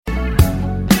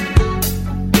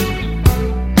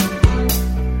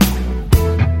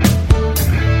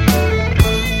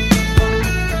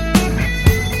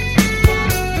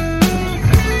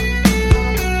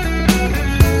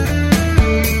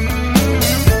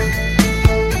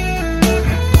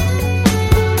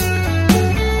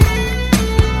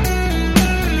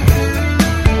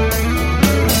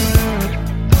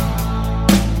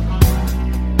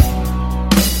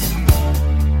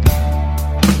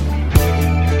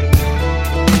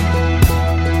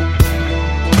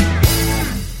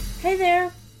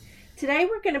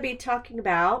going to be talking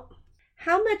about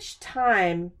how much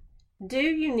time do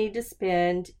you need to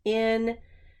spend in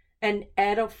an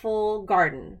ediful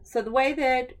garden. So the way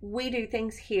that we do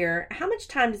things here, how much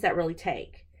time does that really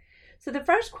take? So the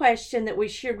first question that we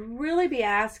should really be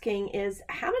asking is,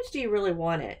 how much do you really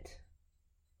want it?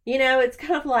 You know, it's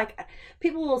kind of like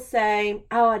people will say,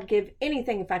 oh, I'd give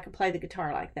anything if I could play the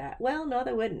guitar like that. Well, no,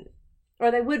 they wouldn't. Or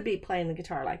they would be playing the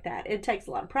guitar like that. It takes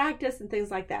a lot of practice and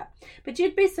things like that. But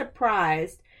you'd be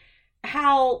surprised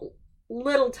how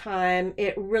little time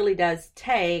it really does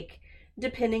take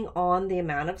depending on the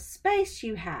amount of space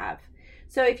you have.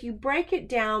 So if you break it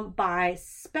down by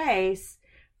space,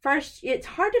 first, it's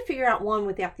hard to figure out one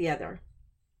without the other.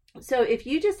 So if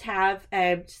you just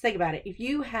think about it. If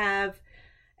you have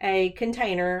a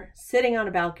container sitting on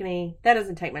a balcony, that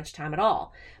doesn't take much time at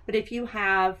all. But if you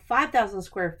have 5,000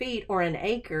 square feet or an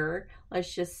acre,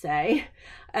 let's just say,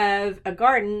 of a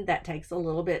garden, that takes a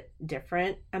little bit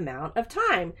different amount of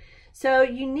time. So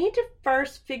you need to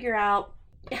first figure out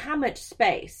how much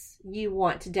space you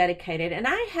want to dedicate it. And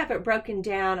I have it broken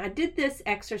down. I did this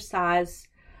exercise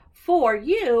for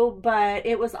you, but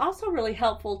it was also really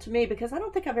helpful to me because I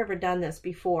don't think I've ever done this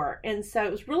before. And so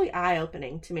it was really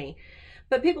eye-opening to me.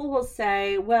 But people will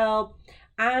say, well,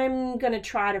 I'm going to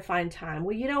try to find time.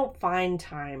 Well, you don't find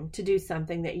time to do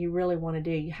something that you really want to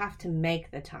do. You have to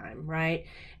make the time, right?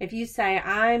 If you say,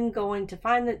 I'm going to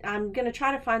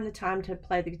try to find the time to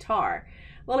play the guitar.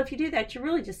 Well, if you do that, you're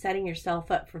really just setting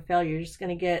yourself up for failure. You're just going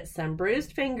to get some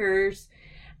bruised fingers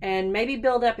and maybe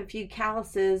build up a few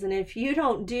calluses. And if you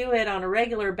don't do it on a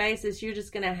regular basis, you're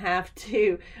just going to have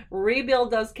to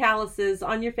rebuild those calluses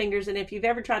on your fingers. And if you've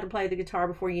ever tried to play the guitar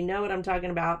before, you know what I'm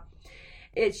talking about.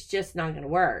 It's just not going to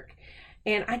work.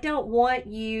 And I don't want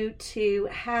you to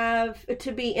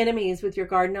be enemies with your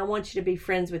garden. I want you to be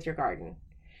friends with your garden.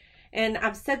 And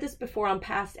I've said this before on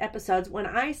past episodes. When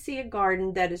I see a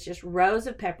garden that is just rows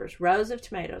of peppers, rows of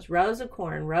tomatoes, rows of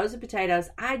corn, rows of potatoes,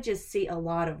 I just see a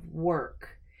lot of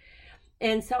work.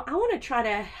 And so I want to try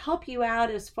to help you out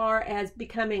as far as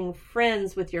becoming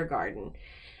friends with your garden.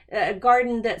 A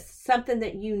garden that's something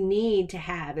that you need to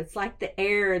have. It's like the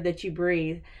air that you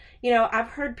breathe. You know, I've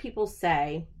heard people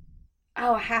say,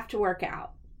 oh, I have to work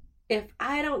out. If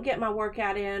I don't get my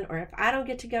workout in, or if I don't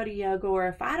get to go to yoga, or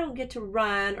if I don't get to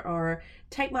run or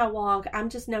take my walk, I'm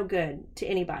just no good to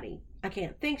anybody. I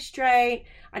can't think straight.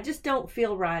 I just don't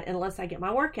feel right unless I get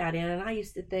my workout in. And I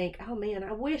used to think, oh man,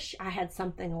 I wish I had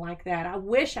something like that. I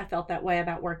wish I felt that way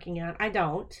about working out. I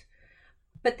don't.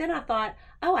 But then I thought,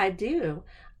 oh, I do.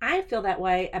 I feel that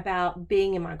way about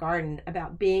being in my garden,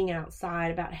 about being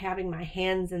outside, about having my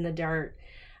hands in the dirt.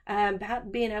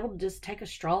 About being able to just take a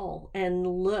stroll and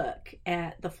look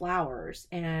at the flowers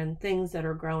and things that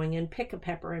are growing and pick a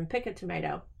pepper and pick a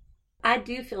tomato. I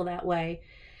do feel that way.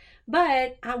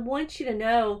 But I want you to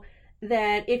know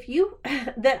that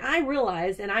that I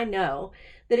realize and I know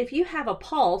that if you have a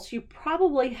pulse, you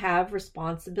probably have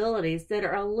responsibilities that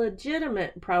are a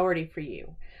legitimate priority for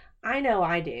you. I know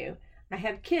I do. I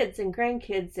have kids and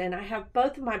grandkids, and I have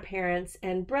both of my parents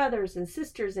and brothers and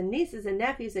sisters and nieces and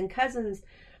nephews and cousins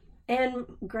and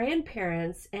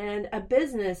grandparents and a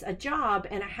business, a job,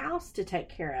 and a house to take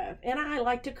care of. And I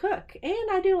like to cook,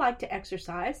 and I do like to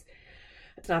exercise.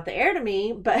 It's not the air to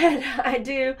me, but I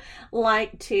do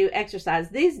like to exercise.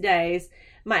 These days,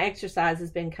 my exercise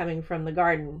has been coming from the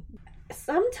garden.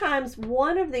 Sometimes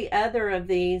one of the other of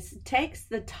these takes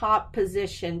the top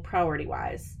position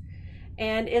priority-wise.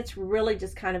 And it's really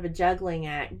just kind of a juggling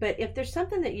act. But if there's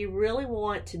something that you really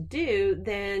want to do,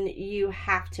 then you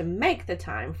have to make the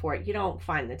time for it. You don't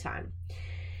find the time.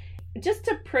 Just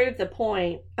to prove the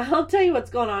point, I'll tell you what's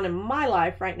going on in my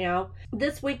life right now.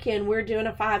 This weekend, we're doing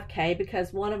a 5K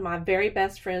because one of my very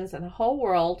best friends in the whole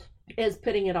world is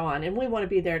putting it on. And we want to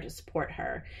be there to support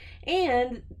her.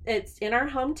 And it's in our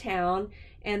hometown.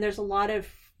 And there's a lot of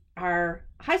our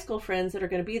high school friends that are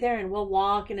going to be there, and we'll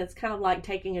walk, and it's kind of like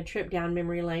taking a trip down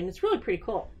memory lane. It's really pretty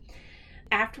cool.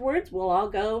 Afterwards, we'll all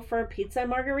go for pizza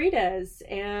and margaritas,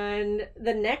 and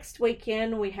the next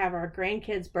weekend we have our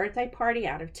grandkids' birthday party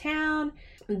out of town.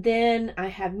 Then I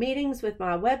have meetings with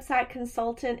my website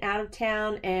consultant out of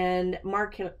town and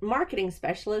marketing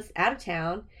specialist out of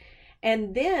town.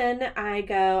 And then I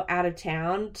go out of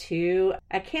town to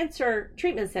a cancer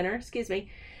treatment center,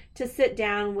 to sit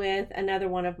down with another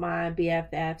one of my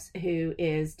BFFs who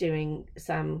is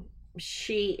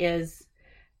she is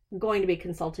going to be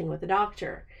consulting with a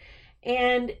doctor.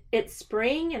 And it's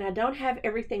spring and I don't have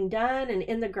everything done and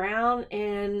in the ground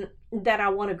and that I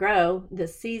want to grow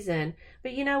this season.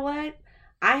 But you know what?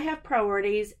 I have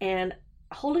priorities, and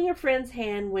holding a friend's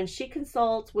hand when she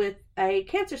consults with a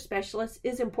cancer specialist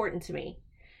is important to me.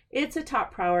 It's a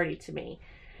top priority to me.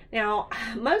 Now,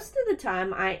 most of the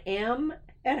time I am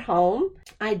at home.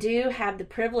 I do have the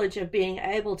privilege of being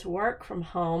able to work from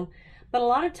home, but a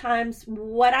lot of times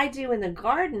what I do in the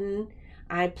garden,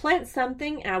 I plant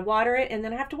something and I water it and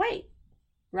then I have to wait,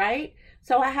 right?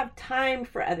 So I have time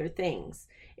for other things.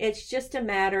 It's just a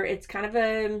matter, it's kind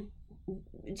of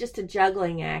just a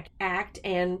juggling act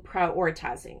and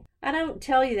prioritizing. I don't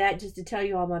tell you that just to tell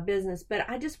you all my business, but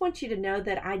I just want you to know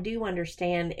that I do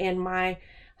understand, and my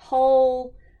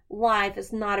whole life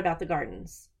is not about the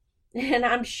gardens. And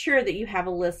I'm sure that you have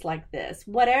a list like this.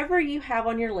 Whatever you have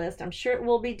on your list, I'm sure it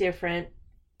will be different,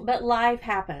 but life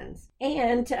happens.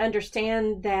 And to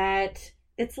understand that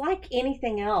it's like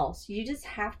anything else, you just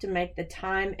have to make the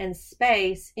time and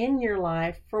space in your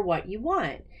life for what you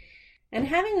want. And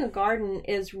having a garden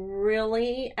is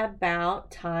really about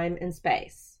time and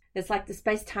space. It's like the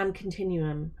space-time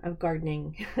continuum of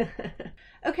gardening.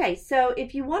 Okay, so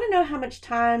if you want to know how much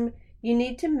time you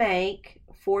need to make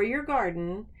for your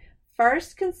garden,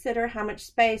 first consider how much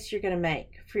space you're going to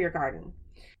make for your garden.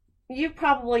 You've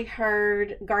probably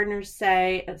heard gardeners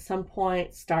say at some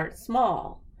point, start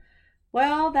small.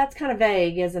 Well, that's kind of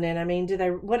vague, isn't it? I mean,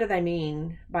 what do they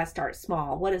mean by start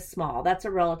small? What is small? That's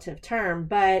a relative term,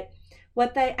 but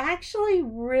what they actually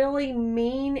really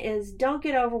mean is don't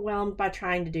get overwhelmed by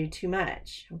trying to do too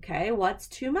much. Okay, what's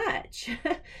too much?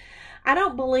 I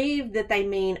don't believe that they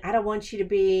mean I don't want you to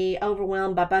be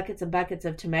overwhelmed by buckets and buckets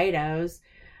of tomatoes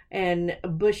and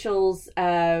bushels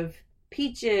of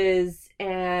peaches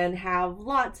and have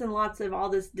lots and lots of all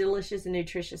this delicious and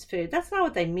nutritious food. That's not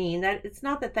what they mean. That it's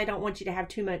not that they don't want you to have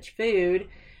too much food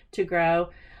to grow.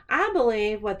 I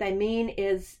believe what they mean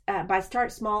is by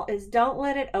start small is don't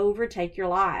let it overtake your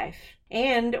life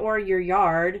and or your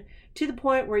yard to the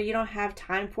point where you don't have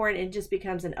time for it and it just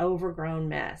becomes an overgrown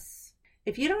mess.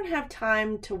 If you don't have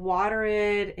time to water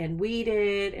it and weed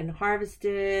it and harvest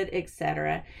it,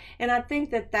 etc. And I think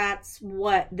that that's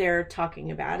what they're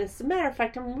talking about. As a matter of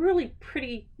fact, I'm really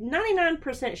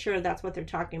 99% sure that's what they're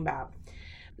talking about.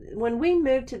 When we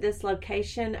moved to this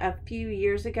location a few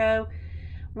years ago,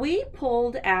 we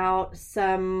pulled out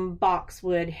some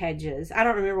boxwood hedges. I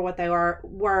don't remember what they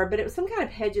were, but it was some kind of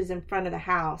hedges in front of the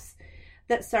house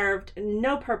that served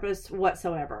no purpose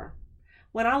whatsoever.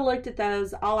 When I looked at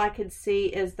those, all I could see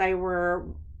is they were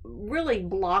really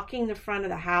blocking the front of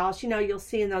the house. You know, you'll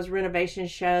see in those renovation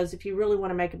shows, if you really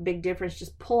want to make a big difference,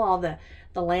 just pull all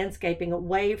the landscaping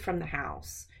away from the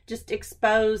house. Just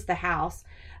expose the house.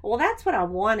 Well, that's what I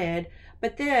wanted.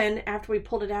 But then after we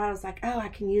pulled it out, I was like, oh, I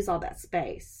can use all that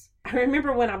space. I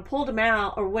remember when I pulled them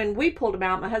out, or when we pulled them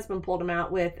out, my husband pulled them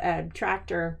out with a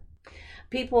tractor.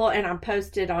 And I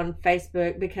posted on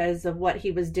Facebook because of what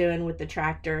he was doing with the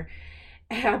tractor.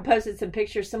 I posted some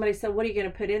pictures. Somebody said, what are you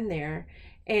going to put in there?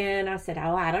 And I said,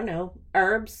 oh, I don't know.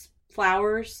 Herbs,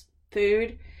 flowers,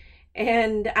 food.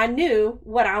 And I knew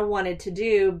what I wanted to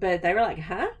do, but they were like,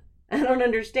 huh? I don't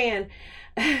understand.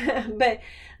 But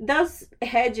those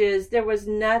hedges, there was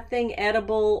nothing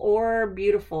edible or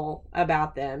beautiful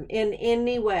about them in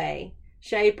any way,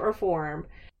 shape, or form.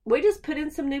 We just put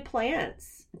in some new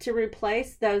plants to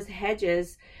replace those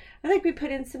hedges. I think we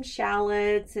put in some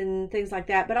shallots and things like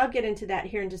that, but I'll get into that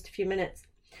here in just a few minutes.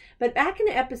 But back in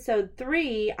episode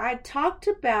 3, I talked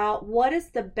about what is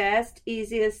the best,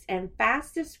 easiest, and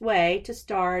fastest way to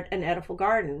start an edible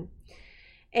garden.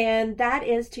 And that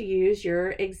is to use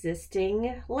your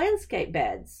existing landscape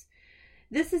beds.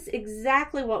 This is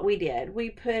exactly what we did. We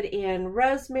put in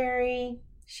rosemary,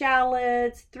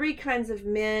 shallots, 3 kinds of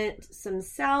mint, some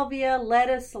salvia,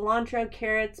 lettuce, cilantro,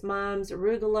 carrots, mums,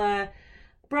 arugula,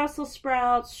 Brussels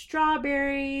sprouts,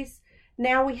 strawberries.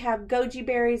 Now we have goji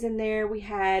berries in there. We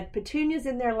had petunias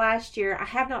in there last year. I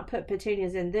have not put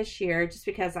petunias in this year just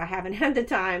because I haven't had the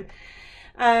time.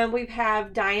 We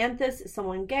have dianthus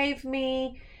someone gave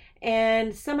me,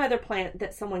 and some other plant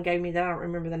that someone gave me that I don't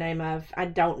remember the name of. I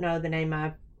don't know the name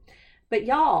of. But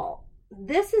y'all,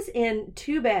 this is in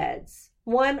 2 beds,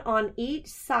 one on each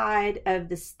side of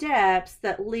the steps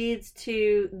that leads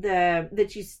to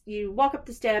you walk up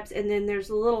the steps, and then there's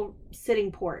a little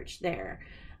sitting porch there.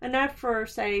 Enough for,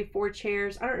 say, 4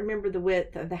 chairs. I don't remember the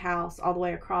width of the house all the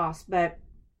way across, but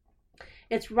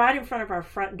it's right in front of our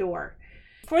front door.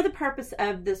 For the purpose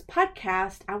of this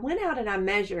podcast, I went out and I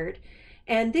measured,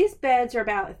 and these beds are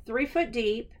about 3 foot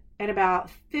deep and about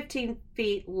 15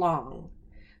 feet long.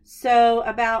 So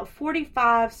about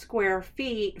 45 square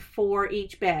feet for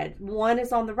each bed. One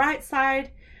is on the right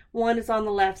side, one is on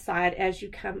the left side as you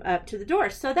come up to the door.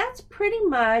 So that's pretty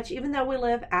much, even though we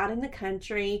live out in the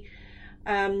country,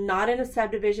 not in a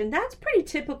subdivision, that's pretty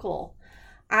typical,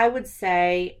 I would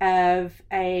say, of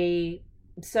a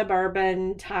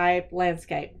suburban type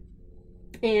landscape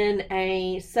in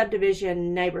a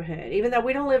subdivision neighborhood. Even though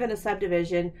we don't live in a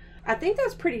subdivision, I think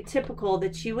that's pretty typical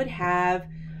that you would have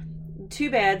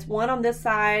 2 beds, one on this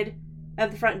side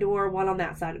of the front door, one on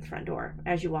that side of the front door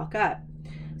as you walk up.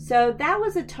 So that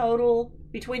was a total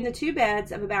between the 2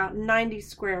 beds of about 90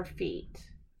 square feet.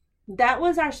 That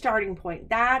was our starting point.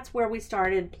 That's where we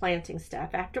started planting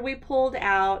stuff. After we pulled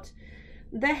out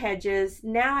the hedges,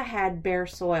 now I had bare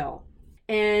soil.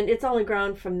 And it's only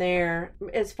grown from there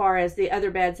as far as the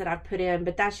other beds that I've put in,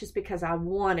 but that's just because I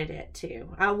wanted it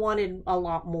to. I wanted a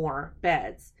lot more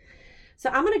beds. So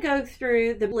I'm going to go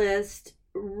through the list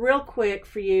real quick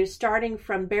for you, starting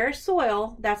from bare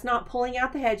soil. That's not pulling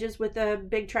out the hedges with a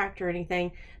big tractor or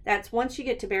anything. That's once you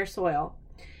get to bare soil,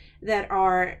 that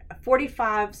are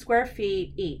 45 square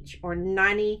feet each, or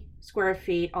 90 square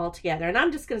feet altogether. And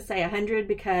I'm just going to say 100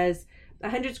 because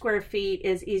 100 square feet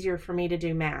is easier for me to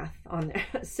do math on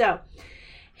there. So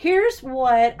here's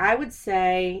what I would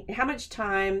say, how much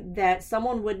time that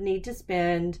someone would need to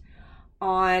spend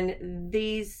on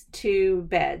these 2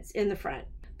 beds in the front.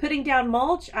 Putting down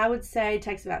mulch, I would say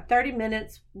takes about 30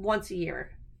 minutes once a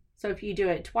year. So if you do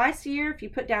it twice a year, if you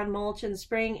put down mulch in the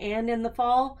spring and in the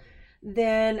fall,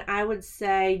 then I would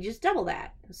say just double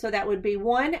that. So that would be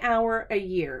 1 hour a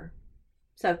year.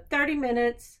 So 30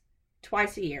 minutes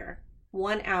twice a year,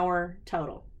 1 hour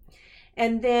total.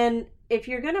 And then if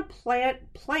you're going to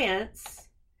plant plants,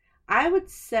 I would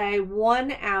say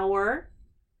 1 hour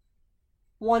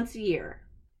once a year.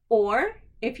 Or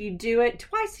if you do it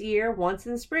twice a year, once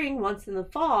in the spring, once in the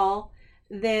fall,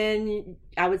 then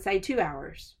I would say 2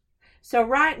 hours. So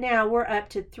right now we're up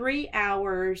to 3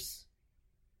 hours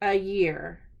a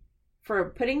year for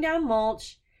putting down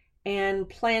mulch and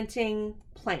planting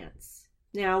plants.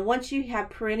 Now, once you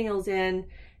have perennials in,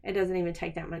 it doesn't even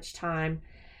take that much time.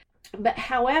 But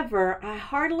however, I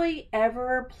hardly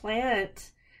ever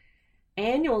plant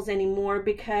annuals anymore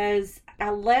because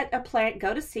I let a plant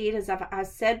go to seed, as I've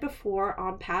said before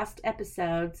on past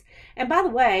episodes. And by the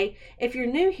way, if you're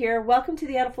new here, welcome to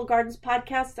the Ediful Gardens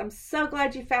podcast. I'm so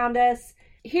glad you found us.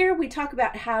 Here we talk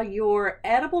about how your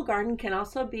edible garden can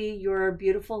also be your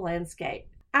beautiful landscape.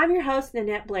 I'm your host,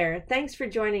 Nanette Blair. Thanks for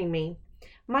joining me.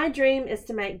 My dream is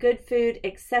to make good food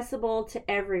accessible to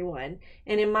everyone.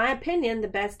 And in my opinion, the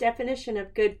best definition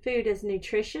of good food is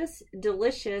nutritious,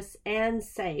 delicious, and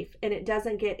safe. And it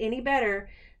doesn't get any better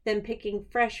than picking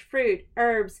fresh fruit,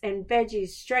 herbs, and veggies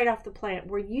straight off the plant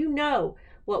where you know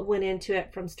what went into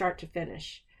it from start to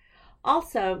finish.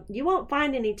 Also, you won't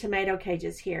find any tomato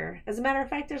cages here. As a matter of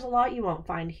fact, there's a lot you won't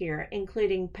find here,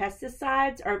 including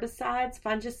pesticides, herbicides,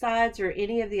 fungicides, or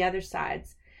any of the other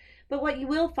sides. But what you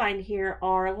will find here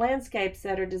are landscapes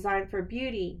that are designed for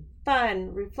beauty,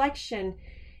 fun, reflection,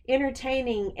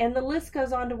 entertaining, and the list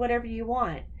goes on to whatever you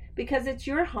want, because it's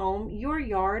your home, your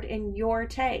yard, and your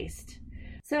taste.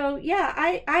 So yeah,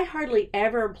 I hardly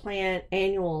ever plant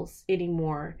annuals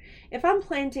anymore. If I'm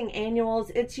planting annuals,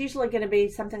 it's usually going to be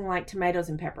something like tomatoes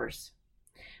and peppers,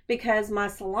 because my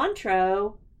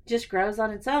cilantro just grows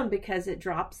on its own because it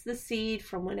drops the seed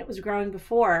from when it was growing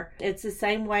before. It's the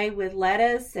same way with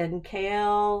lettuce and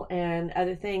kale and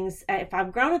other things. If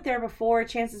I've grown it there before,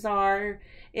 chances are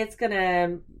it's going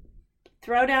to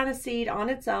throw down a seed on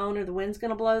its own, or the wind's going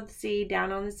to blow the seed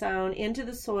down on its own into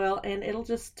the soil, and it'll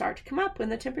just start to come up when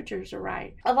the temperatures are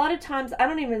right. A lot of times I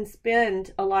don't even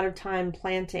spend a lot of time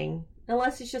planting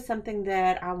unless it's just something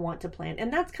that I want to plant.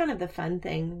 And that's kind of the fun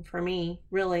thing for me,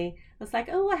 really. It's like,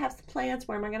 oh, I have some plants.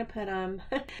 Where am I going to put them?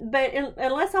 But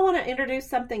unless I want to introduce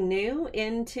something new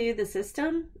into the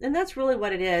system, and that's really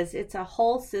what it is. It's a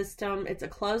whole system. It's a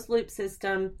closed loop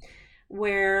system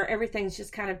where everything's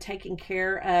just kind of taking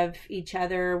care of each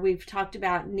other. We've talked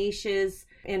about niches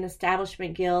in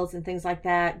establishment guilds and things like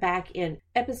that back in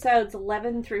episodes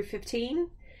 11 through 15.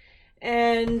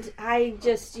 And I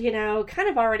just, kind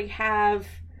of already have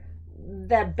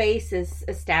the basis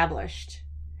established.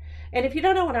 And if you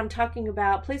don't know what I'm talking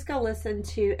about, please go listen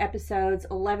to episodes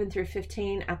 11 through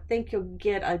 15. I think you'll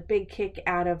get a big kick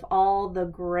out of all the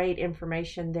great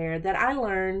information there that I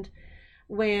learned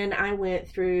when I went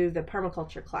through the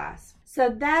permaculture class.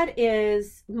 So that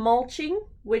is mulching,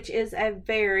 which is a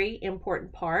very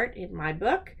important part in my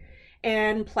book.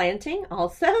 And planting,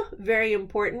 also very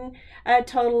important. A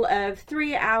total of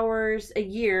 3 hours a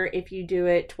year if you do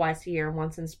it twice a year,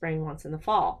 once in spring, once in the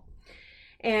fall.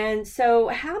 And so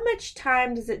how much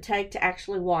time does it take to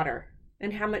actually water?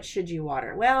 And how much should you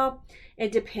water? Well,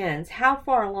 it depends how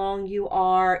far along you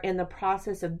are in the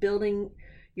process of building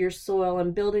your soil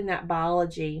and building that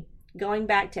biology going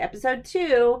back to episode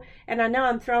 2, and I know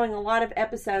I'm throwing a lot of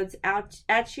episodes out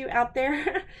at you out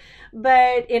there,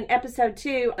 but in episode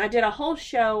 2, I did a whole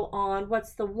show on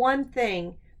what's the one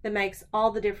thing that makes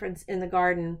all the difference in the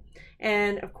garden.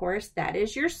 And of course, that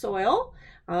is your soil.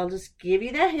 I'll just give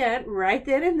you the hint right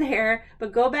then and there,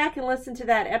 but go back and listen to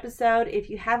that episode if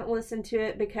you haven't listened to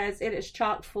it, because it is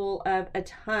chock full of a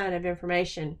ton of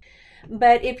information.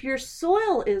 But if your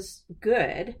soil is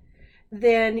good,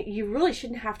 then you really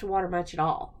shouldn't have to water much at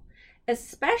all,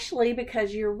 especially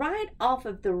because you're right off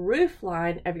of the roof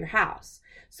line of your house.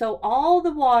 So all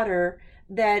the water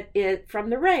that is from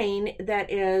the rain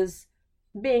that is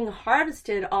being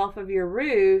harvested off of your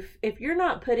roof, if you're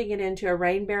not putting it into a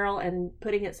rain barrel and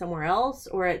putting it somewhere else,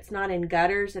 or it's not in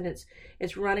gutters and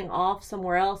it's running off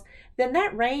somewhere else, then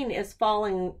that rain is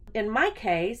falling, in my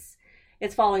case,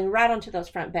 it's falling right onto those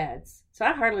front beds. So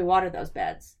I hardly water those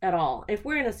beds at all. If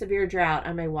we're in a severe drought,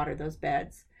 I may water those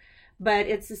beds. But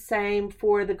it's the same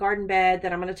for the garden bed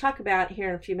that I'm going to talk about here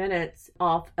in a few minutes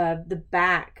off of the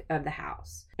back of the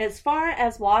house. As far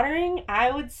as watering,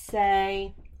 I would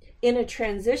say in a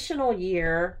transitional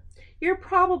year, you're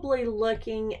probably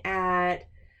looking at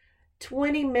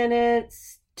 20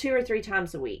 minutes 2 or 3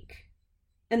 times a week.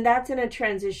 And that's in a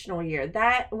transitional year.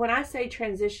 That, when I say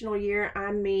transitional year,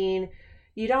 I mean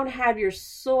you don't have your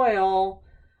soil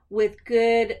with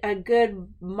a good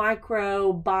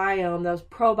microbiome, those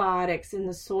probiotics in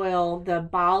the soil, the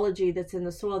biology that's in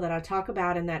the soil that I talk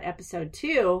about in that episode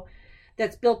 2,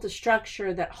 that's built a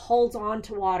structure that holds on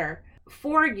to water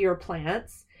for your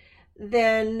plants,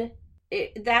 then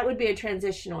that would be a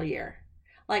transitional year.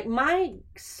 Like my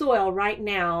soil right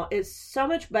now is so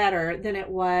much better than it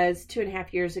was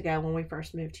 2.5 years ago when we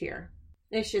first moved here.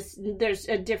 It's just, there's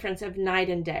a difference of night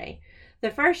and day. The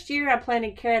first year I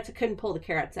planted carrots, I couldn't pull the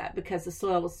carrots up because the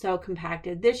soil was so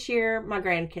compacted. This year, my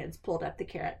grandkids pulled up the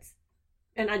carrots.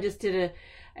 And I just did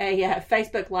a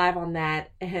Facebook Live on that,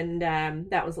 and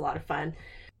that was a lot of fun.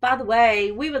 By the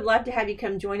way, we would love to have you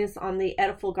come join us on the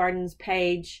Ediful Gardens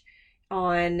page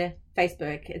on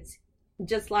Facebook. It's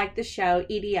just like the show,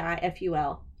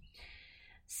 EDIFUL.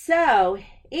 So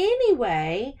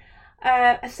anyway,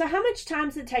 so how much time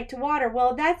does it take to water?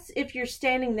 Well, that's if you're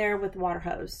standing there with the water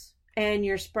hose and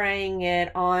you're spraying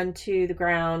it onto the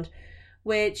ground,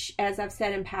 which, as I've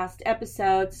said in past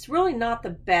episodes, is really not the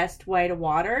best way to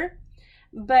water.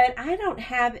 But I don't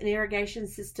have an irrigation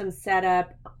system set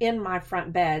up in my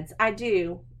front beds. I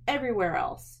do everywhere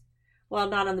else. Well,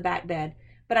 not on the back bed,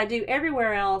 but I do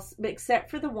everywhere else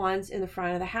except for the ones in the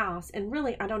front of the house. And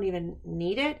really, I don't even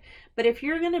need it. But if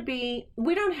you're going to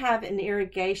we don't have an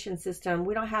irrigation system.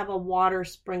 We don't have a water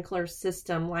sprinkler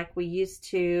system like we used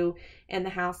to in the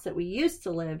house that we used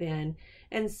to live in.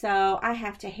 And so I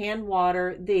have to hand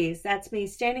water these. That's me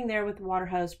standing there with the water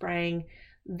hose spraying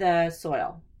the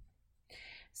soil.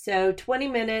 So 20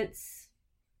 minutes,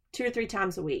 2 or 3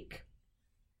 times a week.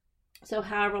 So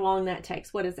however long that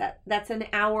takes. What is that? That's an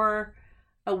hour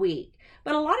a week.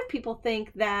 But a lot of people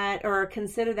think that, or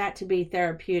consider that to be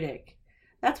therapeutic.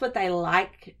 That's what they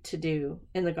like to do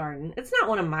in the garden. It's not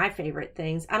one of my favorite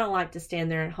things. I don't like to stand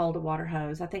there and hold a water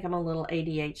hose. I think I'm a little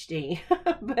ADHD.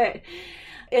 But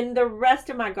in the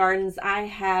rest of my gardens, I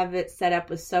have it set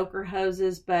up with soaker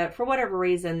hoses, but for whatever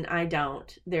reason, I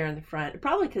don't there in the front.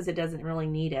 Probably because it doesn't really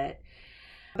need it.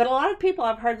 But a lot of people,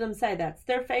 I've heard them say that's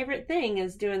their favorite thing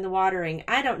is doing the watering.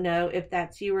 I don't know if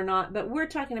that's you or not, but we're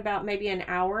talking about maybe an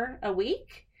hour a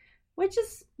week, which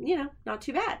is, not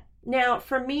too bad. Now,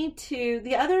 for me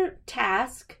the other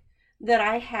task that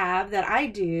I have that I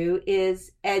do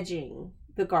is edging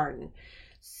the garden.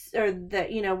 Or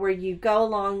where you go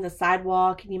along the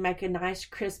sidewalk and you make a nice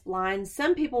crisp line.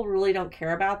 Some people really don't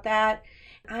care about that.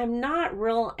 I'm not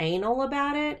real anal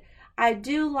about it. I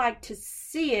do like to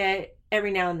see it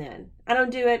every now and then. I don't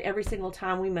do it every single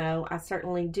time we mow. I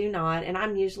certainly do not. And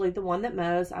I'm usually the one that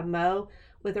mows. I mow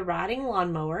with a riding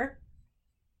lawnmower.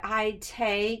 I've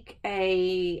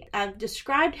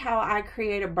described how I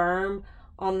create a berm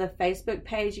on the Facebook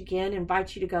page. Again,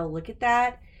 invite you to go look at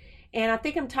that. And I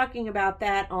think I'm talking about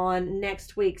that on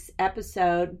next week's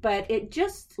episode, but it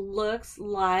just looks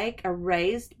like a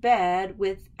raised bed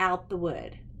without the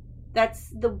wood. That's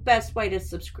the best way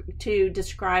to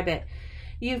describe it.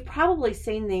 You've probably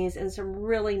seen these in some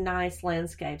really nice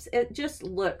landscapes. It just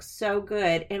looks so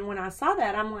good. And when I saw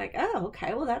that, I'm like, oh,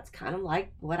 okay, well, that's kind of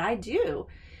like what I do.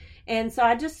 And so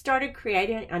I just started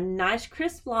creating a nice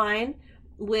crisp line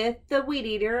with the weed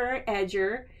eater or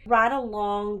edger right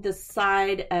along the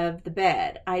side of the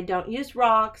bed. I don't use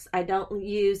rocks. I don't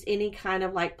use any kind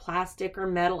of like plastic or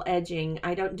metal edging.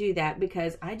 I don't do that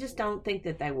because I just don't think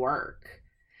that they work.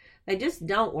 They just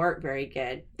don't work very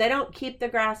good. They don't keep the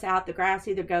grass out. The grass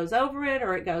either goes over it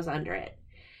or it goes under it.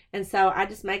 And so I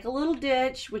just make a little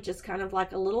ditch, which is kind of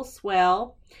like a little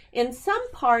swell. In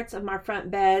some parts of my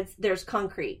front beds, there's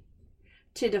concrete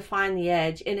to define the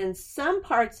edge. And in some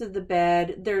parts of the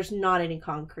bed, there's not any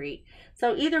concrete.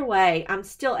 So either way, I'm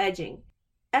still edging.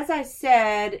 As I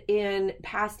said in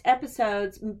past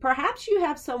episodes, perhaps you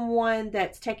have someone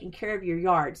that's taking care of your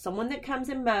yard, someone that comes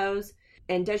and mows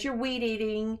and does your weed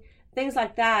eating, things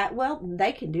like that. Well,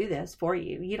 they can do this for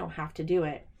you. You don't have to do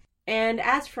it. And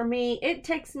as for me, it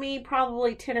takes me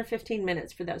probably 10 or 15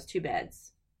 minutes for those two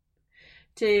beds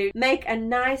to make a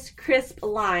nice crisp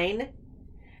line.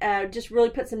 Just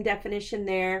really put some definition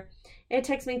there. It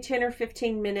takes me 10 or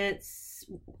 15 minutes,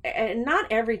 and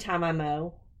not every time I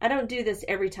mow. I don't do this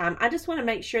every time. I just want to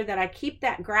make sure that I keep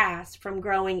that grass from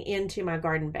growing into my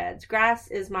garden beds. Grass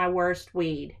is my worst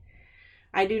weed.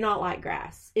 I do not like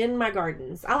grass in my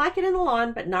gardens. I like it in the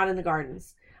lawn, but not in the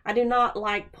gardens. I do not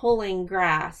like pulling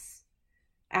grass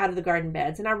out of the garden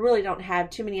beds, and I really don't have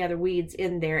too many other weeds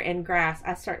in there, and grass,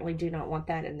 I certainly do not want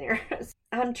that in there.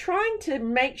 I'm trying to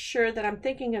make sure that I'm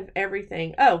thinking of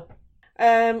everything.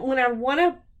 When I want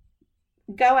to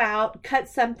go out, cut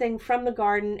something from the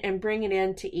garden and bring it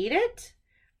in to eat it,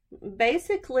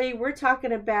 basically we're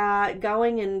talking about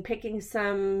going and picking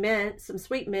some mint, some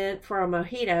sweet mint for a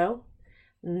mojito.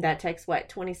 And that takes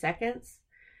 20 seconds.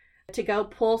 To go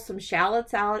pull some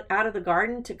shallots out of the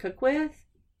garden to cook with,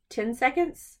 10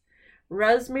 seconds.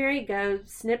 Rosemary, go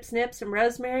snip some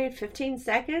rosemary, 15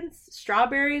 seconds.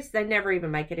 Strawberries, they never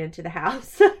even make it into the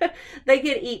house. They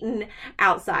get eaten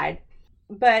outside.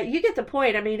 But you get the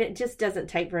point. I mean, it just doesn't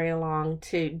take very long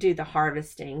to do the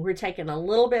harvesting. We're taking a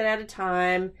little bit at a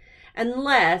time,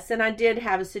 unless, and I did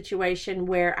have a situation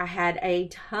where I had a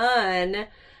ton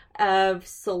of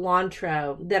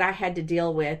cilantro that I had to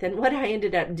deal with. And what I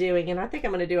ended up doing, and I think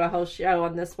I'm going to do a whole show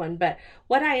on this one, but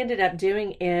what I ended up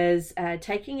doing is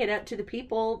taking it up to the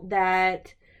people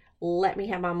that let me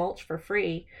have my mulch for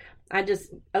free. I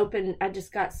just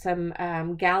got some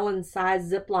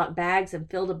gallon-sized Ziploc bags and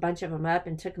filled a bunch of them up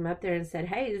and took them up there and said,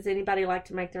 hey, does anybody like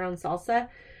to make their own salsa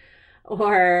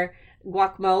or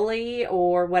guacamole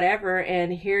or whatever?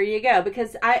 And here you go.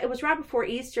 Because it was right before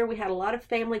Easter. We had a lot of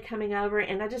family coming over,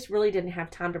 and I just really didn't have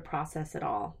time to process it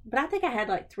all. But I think I had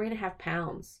like 3.5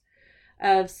 pounds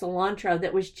of cilantro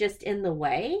that was just in the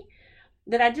way,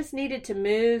 that I just needed to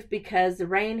move because the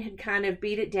rain had kind of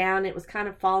beat it down. It was kind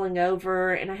of falling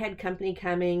over, and I had company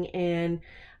coming, and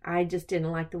I just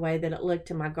didn't like the way that it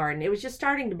looked in my garden. It was just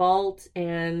starting to bolt,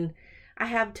 and I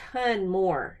have a ton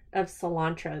more of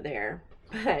cilantro there.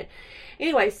 But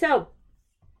anyway, so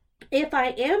if I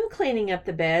am cleaning up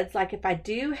the beds, like if I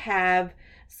do have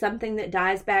something that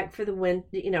dies back for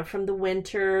the from the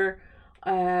winter,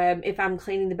 if I'm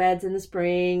cleaning the beds in the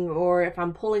spring, or if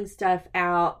I'm pulling stuff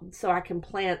out so I can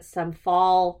plant some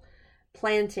fall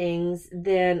plantings,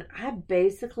 then I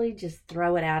basically just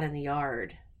throw it out in the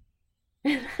yard.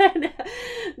 And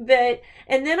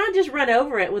then I just run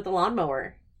over it with the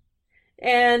lawnmower.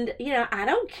 And, I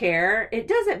don't care. It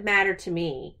doesn't matter to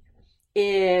me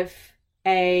if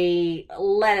a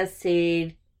lettuce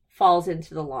seed falls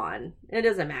into the lawn. It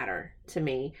doesn't matter to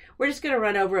me. We're just going to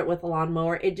run over it with a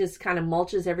lawnmower. It just kind of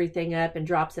mulches everything up and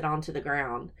drops it onto the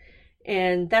ground.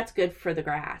 And that's good for the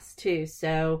grass too.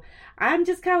 So I'm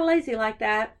just kind of lazy like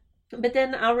that. But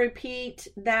then I'll repeat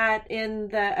that in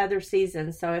the other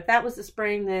seasons. So if that was the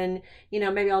spring, then,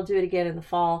 maybe I'll do it again in the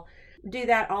fall. Do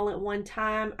that all at one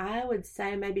time. I would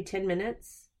say maybe 10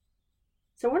 minutes.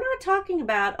 So we're not talking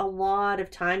about a lot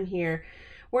of time here.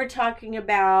 We're talking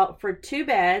about, for 2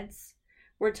 beds,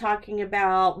 we're talking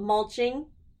about mulching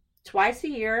twice a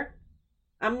year.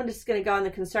 I'm just going to go on the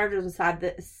conservative side,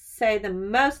 that say the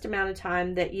most amount of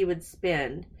time that you would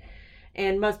spend.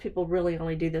 And most people really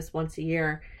only do this once a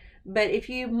year. But if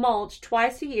you mulch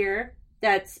twice a year,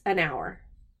 that's an hour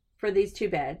for these 2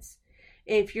 beds.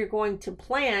 If you're going to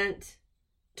plant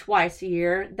twice a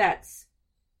year, that's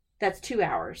 2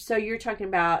 hours. So you're talking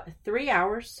about 3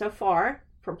 hours so far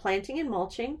for planting and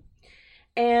mulching.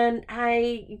 And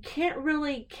I can't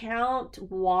really count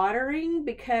watering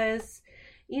because,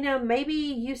 maybe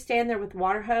you stand there with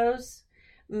water hose.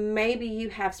 Maybe you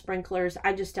have sprinklers.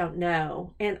 I just don't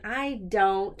know. And I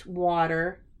don't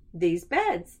water these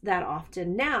beds that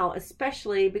often now,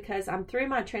 especially because I'm through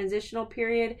my transitional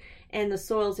period and the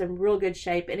soil's in real good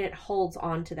shape and it holds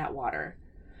on to that water.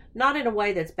 Not in a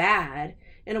way that's bad,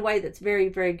 in a way that's very,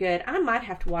 very good. I might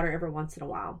have to water every once in a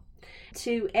while.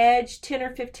 To edge 10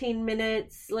 or 15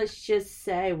 minutes, let's just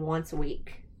say once a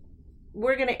week.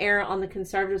 We're going to err on the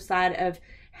conservative side of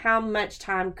how much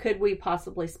time could we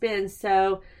possibly spend.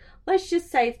 So let's just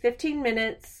say 15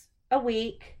 minutes a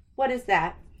week. What is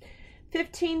that?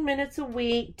 15 minutes a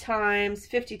week times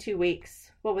 52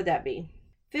 weeks. What would that be?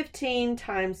 15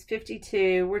 times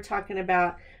 52, we're talking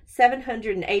about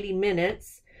 780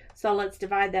 minutes. So let's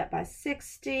divide that by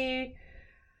 60.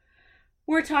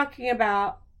 We're talking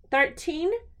about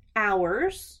 13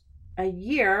 hours a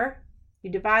year. You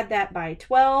divide that by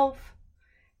 12,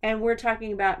 and we're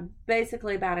talking about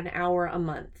basically about an hour a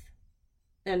month.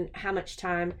 And how much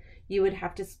time you would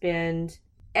have to spend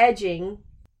edging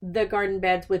the garden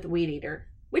beds with weed eater,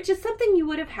 which is something you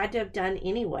would have had to have done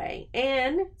anyway.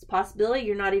 And it's a possibility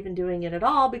you're not even doing it at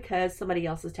all because somebody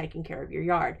else is taking care of your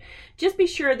yard. Just be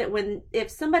sure that if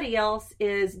somebody else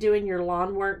is doing your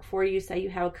lawn work for you, say you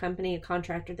have a company, a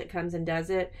contractor that comes and does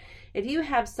it, if you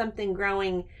have something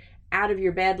growing out of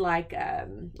your bed like a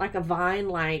vine,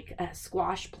 like a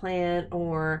squash plant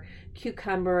or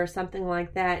cucumber or something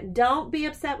like that, don't be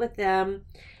upset with them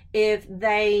if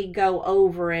they go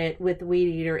over it with the weed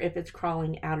eater if it's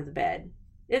crawling out of the bed.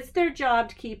 It's their job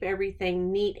to keep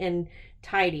everything neat and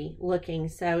tidy looking.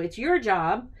 So it's your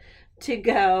job to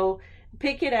go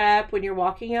pick it up when you're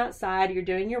walking outside, you're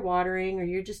doing your watering, or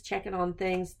you're just checking on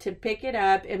things, to pick it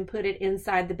up and put it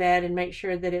inside the bed and make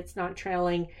sure that it's not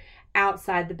trailing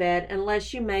outside the bed,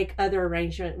 unless you make other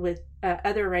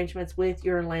arrangements with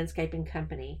your landscaping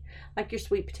company, like your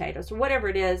sweet potatoes or whatever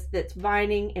it is that's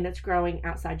vining and it's growing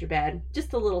outside your bed.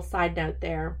 Just a little side note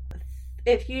there.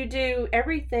 If you do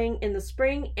everything in the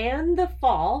spring and the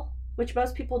fall, which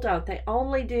most people don't, they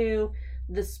only do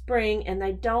the spring and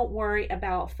they don't worry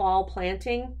about fall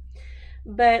planting.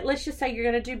 But let's just say you're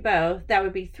going to do both. That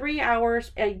would be 3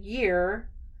 hours a year.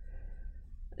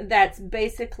 That's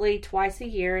basically twice a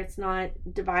year. It's not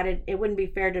divided. It wouldn't be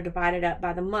fair to divide it up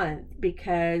by the month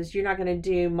because you're not going to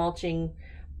do mulching,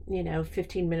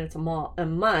 15 minutes a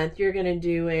month. You're going to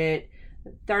do it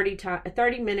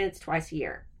 30 minutes twice a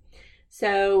year.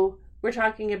 So we're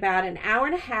talking about an hour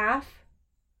and a half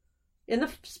in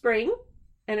the spring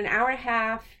and an hour and a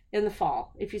half in the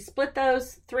fall. If you split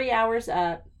those 3 hours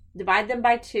up, divide them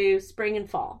by 2, spring and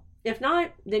fall. If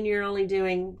not, then you're only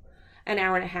doing an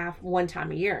hour and a half one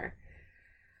time a year.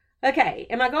 Okay,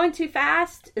 am I going too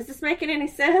fast? Is this making any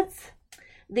sense?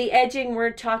 The edging,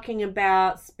 we're talking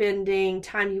about spending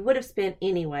time you would have spent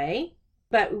anyway,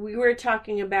 but we were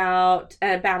talking about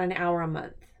an hour a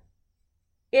month.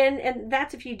 And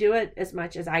that's if you do it as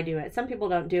much as I do it. Some people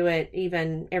don't do it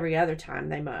even every other time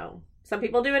they mow. Some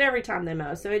people do it every time they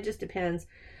mow, so it just depends.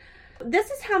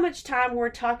 This is how much time we're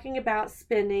talking about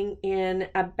spending in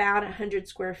about 100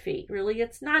 square feet. Really,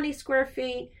 it's 90 square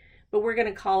feet, but we're going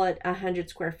to call it 100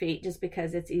 square feet just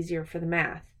because it's easier for the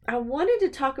math. I wanted to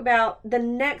talk about the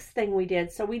next thing we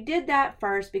did. So we did that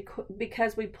first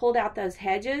because we pulled out those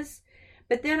hedges.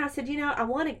 But then I said, I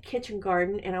want a kitchen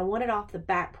garden and I want it off the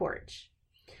back porch.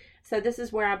 So this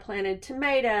is where I planted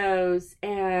tomatoes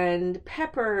and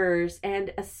peppers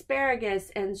and asparagus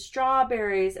and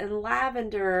strawberries and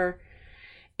lavender.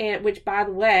 And which, by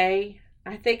the way,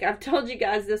 I think I've told you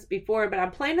guys this before, but I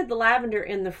planted the lavender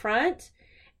in the front,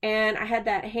 and I had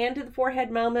that hand to the forehead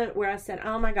moment where I said,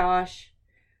 oh my gosh,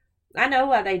 I know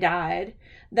why they died.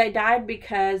 They died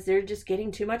because they're just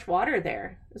getting too much water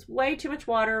there. There's way too much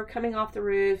water coming off the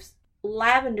roofs.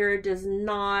 Lavender does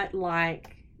not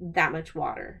like that much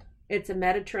water. It's a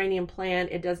Mediterranean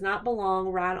plant. It does not belong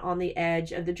right on the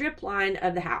edge of the drip line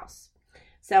of the house.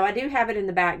 So I do have it in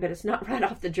the back, but it's not right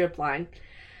off the drip line.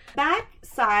 Back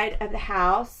side of the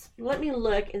house, let me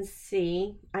look and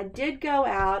see. I did go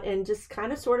out and just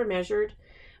kind of sort of measured,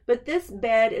 but this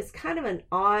bed is kind of an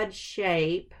odd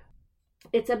shape.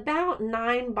 It's about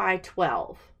 9 by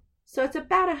 12. So it's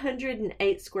about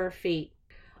 108 square feet.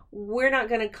 We're not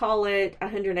going to call it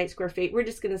 108 square feet. We're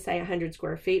just going to say 100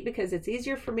 square feet because it's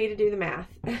easier for me to do the math.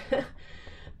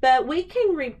 But we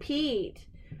can repeat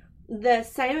the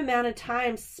same amount of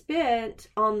time spent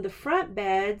on the front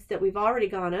beds that we've already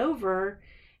gone over,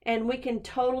 and we can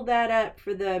total that up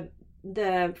for the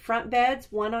front beds,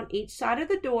 one on each side of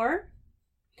the door,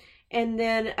 and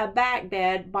then a back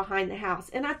bed behind the house.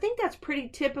 And I think that's pretty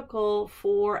typical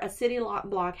for a city lot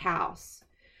block house.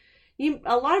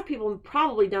 A lot of people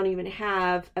probably don't even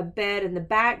have a bed in the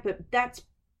back, but that's,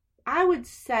 I would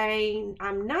say,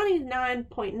 I'm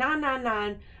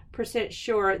 99.999%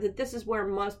 sure that this is where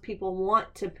most people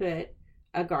want to put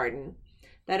a garden.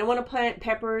 They don't want to plant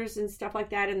peppers and stuff like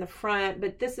that in the front,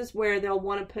 but this is where they'll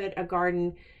want to put a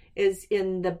garden, is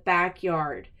in the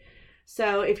backyard.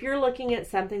 So if you're looking at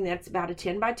something that's about a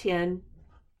 10 by 10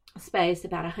 space,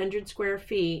 about 100 square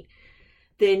feet,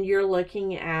 then you're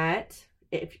looking at,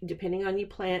 depending on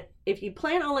if you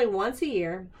plant only once a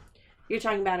year, you're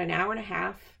talking about an hour and a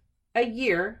half a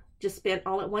year just spent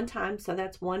all at one time. So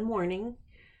that's one morning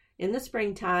in the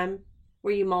springtime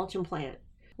where you mulch and plant.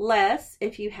 Less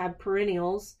if you have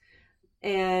perennials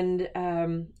and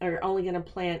are only going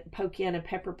to poke in a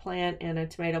pepper plant and a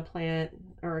tomato plant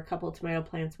or a couple of tomato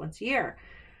plants once a year.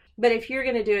 But if you're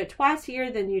going to do it twice a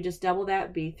year, then you just double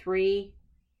that, be 3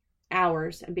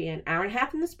 hours. It'd be an hour and a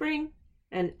half in the spring,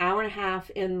 an hour and a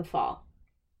half in the fall.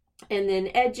 And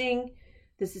then edging,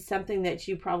 this is something that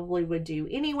you probably would do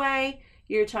anyway.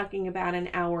 You're talking about an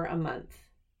hour a month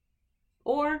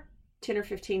or 10 or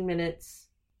 15 minutes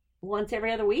once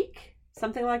every other week,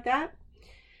 something like that.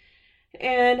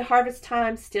 And harvest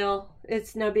time, still,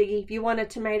 it's no biggie. If you want a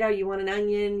tomato, you want an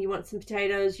onion, you want some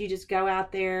potatoes, you just go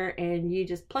out there and you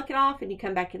just pluck it off and you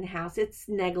come back in the house. It's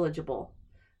negligible,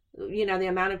 the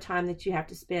amount of time that you have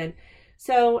to spend.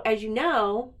 So as you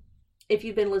know, if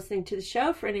you've been listening to the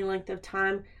show for any length of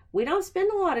time, we don't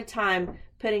spend a lot of time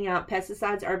putting out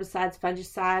pesticides, herbicides,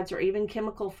 fungicides, or even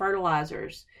chemical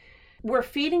fertilizers. We're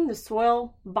feeding the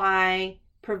soil by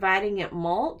providing it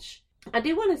mulch. I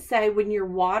do want to say when you're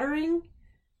watering,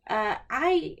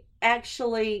 I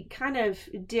actually kind of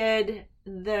did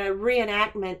the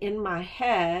reenactment in my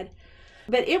head,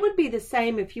 but it would be the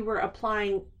same if you were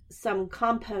applying some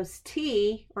compost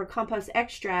tea or compost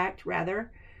extract,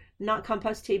 rather, not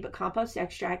compost tea, but compost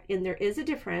extract, and there is a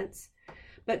difference.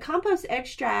 But compost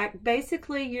extract,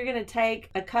 basically you're going to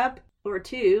take a cup or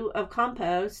two of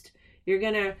compost, you're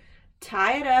going to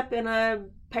tie it up in a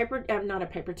not a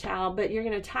paper towel, but you're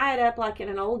going to tie it up like in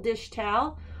an old dish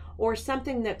towel or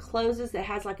something that closes that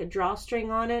has like a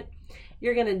drawstring on it.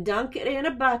 You're going to dunk it in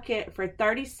a bucket for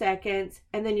 30 seconds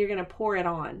and then you're going to pour it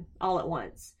on all at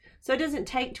once. So it doesn't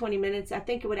take 20 minutes. I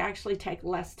think it would actually take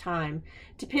less time,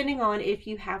 depending on if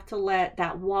you have to let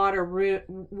that water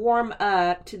warm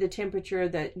up to the temperature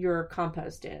that your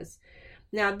compost is.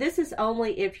 Now, this is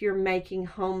only if you're making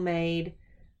homemade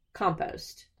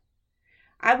compost.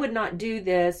 I would not do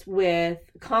this with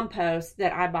compost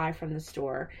that I buy from the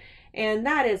store. And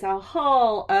that is a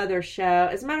whole other show.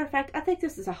 As a matter of fact, I think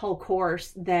this is a whole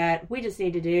course that we just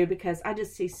need to do because I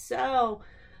just see so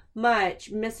much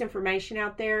misinformation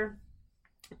out there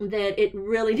that it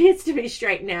really needs to be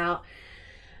straightened out.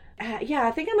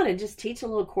 I think I'm going to just teach a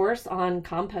little course on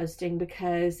composting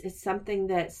because it's something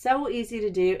that's so easy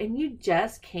to do and you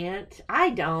just can't,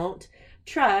 I don't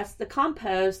trust the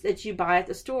compost that you buy at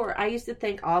the store. I used to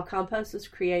think all compost was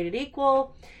created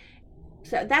equal.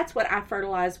 So that's what I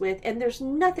fertilize with, and there's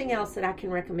nothing else that I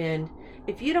can recommend.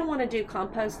 If you don't want to do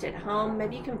compost at home,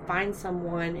 maybe you can find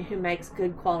someone who makes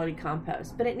good quality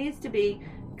compost, but it needs to be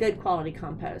good quality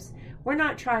compost. We're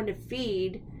not trying to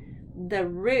feed the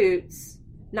roots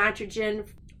nitrogen,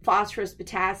 phosphorus,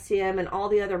 potassium, and all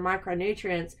the other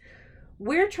micronutrients.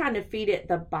 We're trying to feed it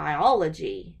the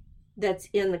biology that's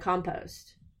in the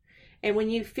compost. And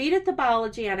when you feed it the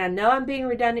biology, and I know I'm being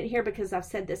redundant here because I've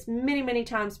said this many, many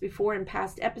times before in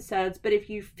past episodes, but if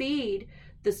you feed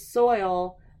the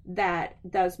soil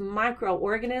those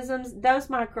microorganisms,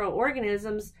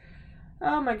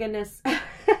 oh my goodness.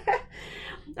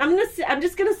 I'm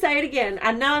just going to say it again.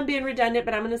 I know I'm being redundant,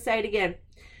 but I'm going to say it again.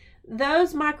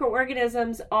 Those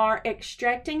microorganisms are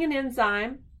extracting an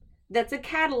enzyme that's a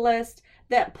catalyst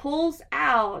that pulls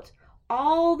out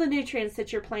all the nutrients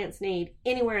that your plants need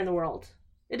anywhere in the world.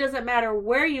 It doesn't matter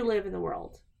where you live in the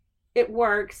world. It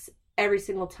works every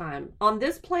single time. On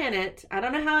this planet, I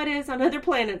don't know how it is on other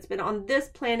planets, but on this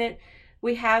planet,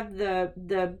 we have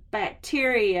the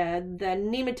bacteria, the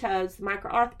nematodes, the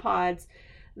microarthropods,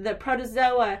 the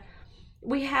protozoa.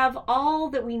 We have all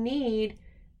that we need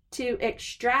to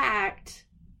extract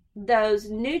those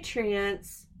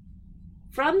nutrients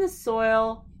from the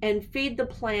soil and feed the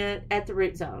plant at the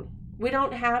root zone. We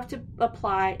don't have to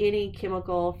apply any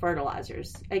chemical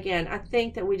fertilizers. Again, I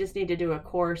think that we just need to do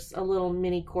a little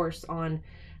mini course on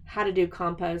how to do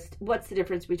compost. What's the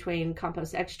difference between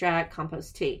compost extract,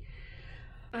 compost tea?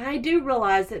 I do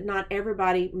realize that not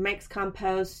everybody makes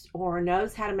compost or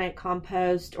knows how to make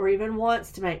compost or even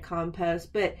wants to make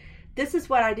compost, but this is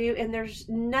what I do, and there's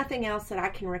nothing else that I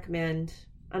can recommend.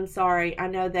 I'm sorry. I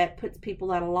know that puts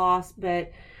people at a loss,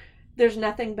 but there's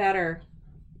nothing better.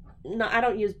 No, I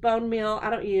don't use bone meal. I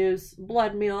don't use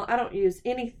blood meal. I don't use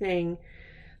anything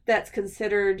that's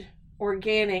considered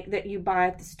organic that you buy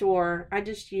at the store. I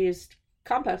just used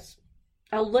compost.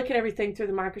 I'll look at everything through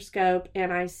the microscope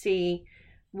and I see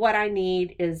what I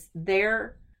need is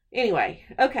there. Anyway,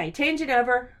 okay, tangent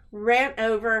over, rant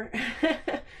over.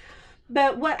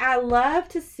 But what I love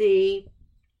to see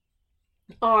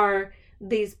are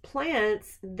these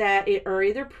plants that are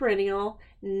either perennial.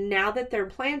 Now that they're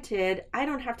planted, I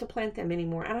don't have to plant them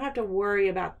anymore. I don't have to worry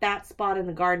about that spot in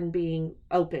the garden being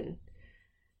open,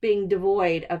 being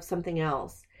devoid of something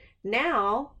else.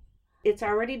 Now it's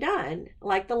already done.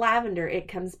 Like the lavender, it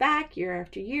comes back year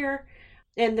after year,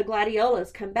 and the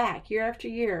gladiolas come back year after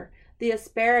year. The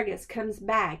asparagus comes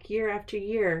back year after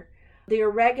year. The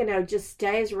oregano just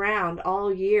stays around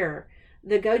all year.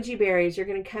 The goji berries are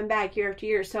going to come back year after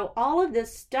year. So all of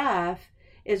this stuff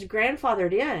is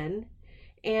grandfathered in,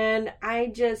 and I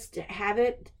just have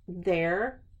it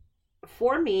there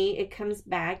for me. It comes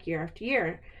back year after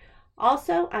year.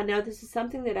 Also, I know this is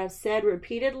something that I've said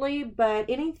repeatedly, but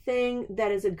anything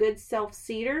that is a good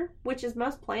self-seeder, which is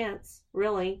most plants,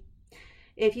 really.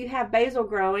 If you have basil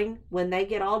growing, when they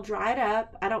get all dried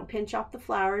up, I don't pinch off the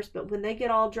flowers, but when they get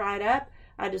all dried up,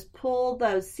 I just pull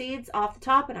those seeds off the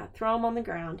top and I throw them on the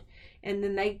ground. And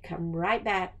then they come right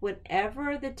back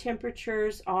whenever the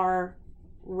temperatures are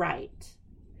right.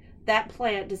 That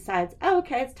plant decides, oh,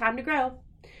 okay, it's time to grow.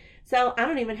 So I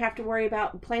don't even have to worry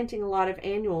about planting a lot of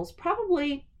annuals.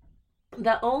 Probably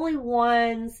the only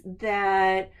ones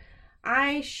that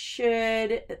I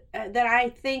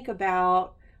think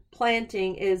about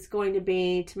planting is going to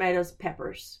be tomatoes,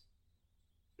 peppers,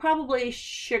 probably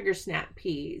sugar snap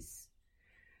peas.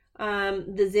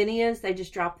 The zinnias, they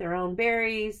just drop their own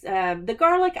berries. The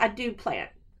garlic, I do plant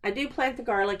the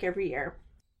garlic every year.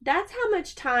 That's how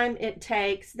much time it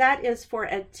takes. That is for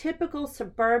a typical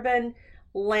suburban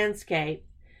landscape.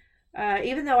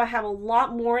 Even though I have a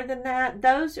lot more than that,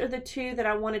 those are the two that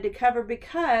I wanted to cover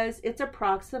because it's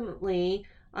approximately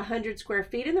 100 square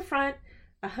feet in the front,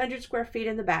 100 square feet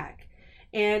in the back.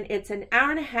 And it's an hour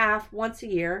and a half once a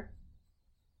year.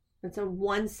 It's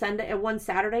one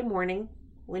Saturday morning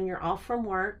when you're off from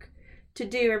work to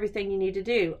do everything you need to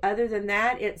do. Other than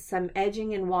that, it's some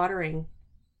edging and watering.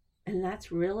 And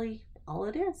that's really all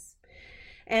it is.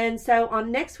 And so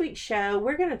on next week's show,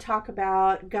 we're going to talk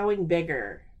about going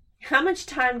bigger. How much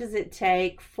time does it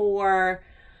take for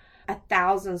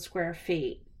 1,000 square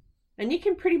feet? And you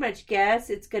can pretty much guess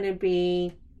it's going to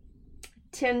be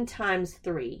 10 times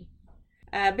 3.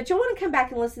 But you'll want to come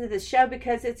back and listen to this show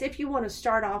because it's if you want to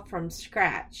start off from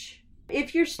scratch.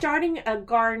 If you're starting a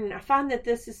garden, I find that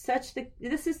this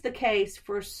is the case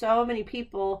for so many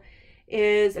people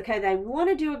is, okay, they want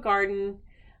to do a garden,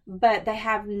 but they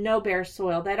have no bare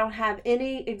soil. They don't have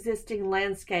any existing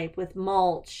landscape with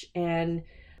mulch and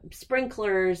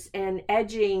sprinklers and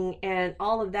edging and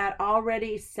all of that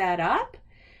already set up.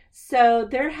 So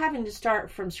they're having to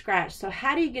start from scratch. So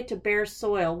how do you get to bare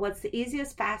soil? What's the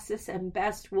easiest, fastest, and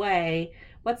best way?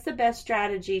 What's the best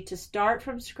strategy to start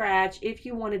from scratch if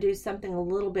you want to do something a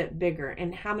little bit bigger?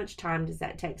 And how much time does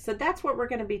that take? So that's what we're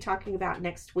going to be talking about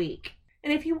next week.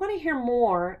 And if you want to hear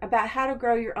more about how to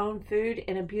grow your own food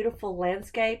in a beautiful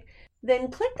landscape,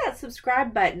 then click that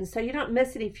subscribe button so you don't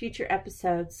miss any future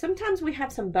episodes. Sometimes we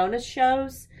have some bonus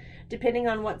shows depending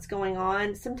on what's going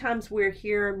on. Sometimes we're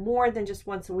here more than just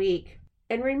once a week.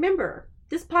 And remember,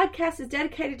 this podcast is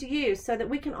dedicated to you so that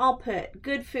we can all put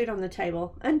good food on the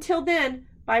table. Until then,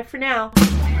 bye for now.